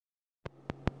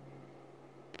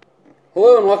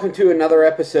Hello and welcome to another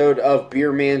episode of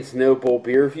Beer Man's No Bull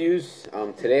Beer Reviews.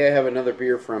 Today I have another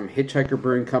beer from Hitchhiker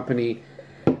Brewing Company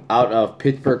out of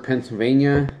Pittsburgh,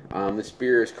 Pennsylvania. This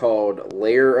beer is called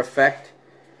Layer Effect.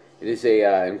 It is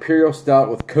a Imperial Stout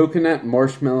with coconut,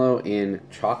 marshmallow, and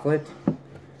chocolate.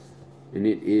 And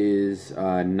it is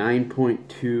 9.2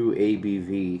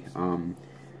 ABV.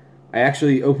 I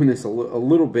actually opened this a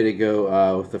little bit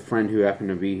ago with a friend who happened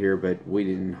to be here, but we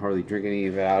didn't hardly drink any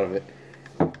of it out of it.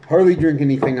 Hardly drink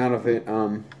anything out of it.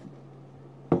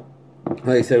 Like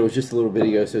I said, it was just a little bit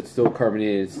ago, so it's still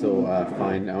carbonated. It's still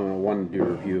fine. I wanted to do a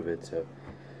review of it, so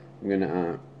I'm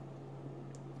gonna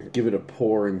give it a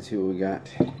pour and see what we got.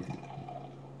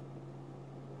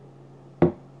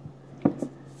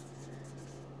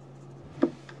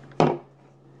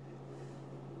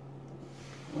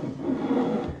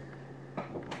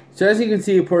 So as you can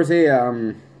see, it pours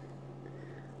a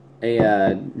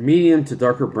medium to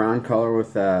darker brown color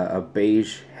with a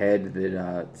beige head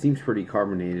that seems pretty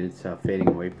carbonated. It's fading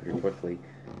away pretty quickly.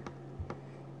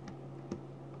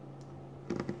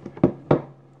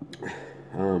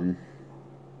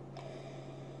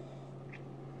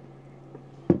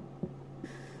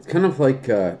 It's kind of like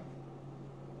I'm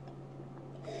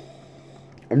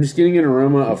just getting an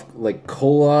aroma of like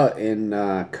cola and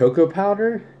cocoa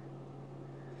powder.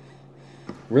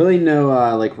 Really no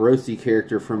like roasty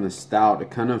character from the stout.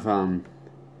 It kind of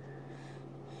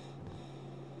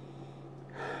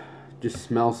just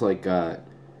smells like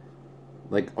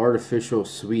artificial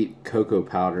sweet cocoa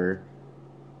powder.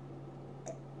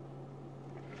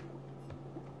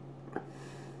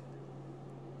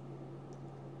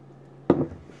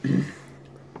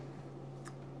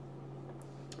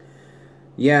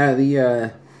 Yeah,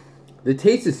 the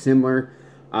taste is similar.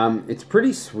 It's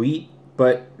pretty sweet,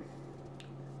 but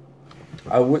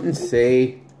I wouldn't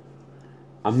say,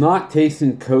 I'm not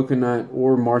tasting coconut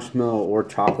or marshmallow or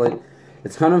chocolate.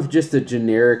 It's kind of just a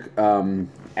generic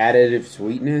additive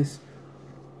sweetness.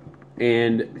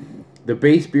 And the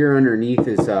base beer underneath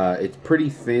is it's pretty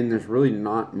thin. There's really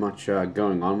not much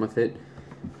going on with it.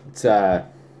 It's I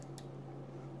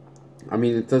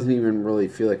mean, it doesn't even really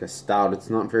feel like a stout. It's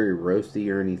not very roasty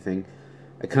or anything.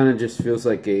 It kind of just feels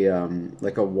like a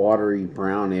watery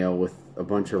brown ale with a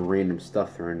bunch of random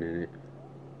stuff thrown in it.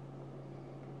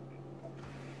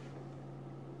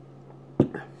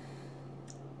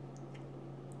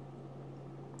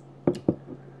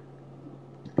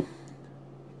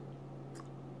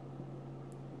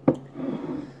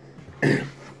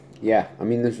 Yeah, I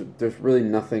mean, there's really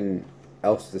nothing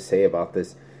else to say about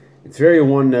this. It's very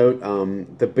one note.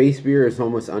 The base beer is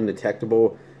almost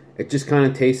undetectable. It just kind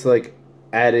of tastes like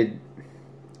added.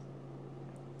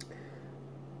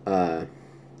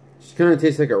 Just kind of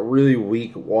tastes like a really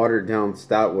weak, watered down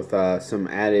stout with some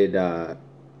added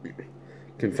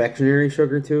confectionery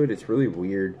sugar to it. It's really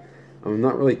weird. I'm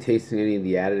not really tasting any of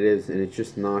the additives, and it's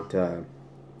just not a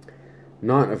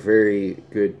very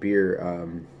good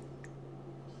beer.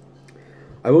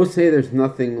 I will say there's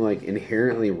nothing like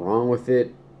inherently wrong with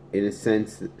it, in a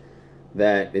sense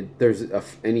that there's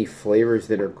any flavors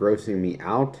that are grossing me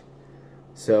out.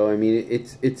 So I mean,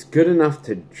 it's good enough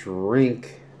to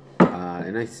drink,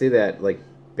 and I say that like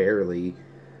barely.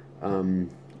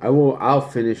 I'll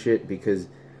finish it because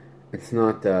it's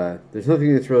not there's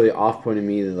nothing that's really off-putting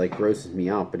me that like grosses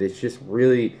me out, but it's just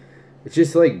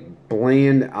like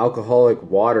bland alcoholic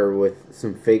water with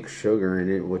some fake sugar in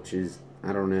it, which is,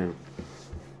 I don't know,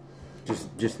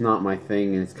 just not my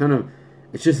thing. And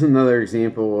it's just another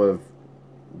example of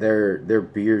their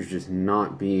beers just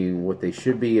not being what they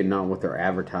should be and not what they're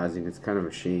advertising. It's kind of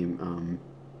a shame.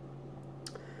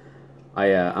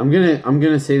 I'm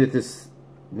gonna say that this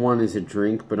one is a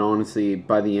drink, but honestly,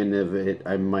 by the end of it,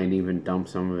 I might even dump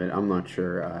some of it. I'm not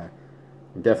sure.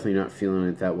 I'm definitely not feeling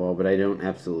it that well, but I don't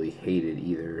absolutely hate it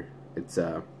either. It's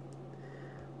so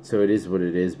it is what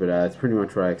it is, but it's pretty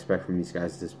much what I expect from these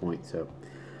guys at this point. So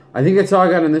I think that's all I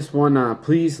got on this one.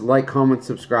 Please like, comment,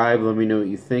 subscribe. Let me know what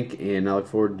you think, and I look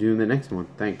forward to doing the next one.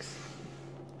 Thanks.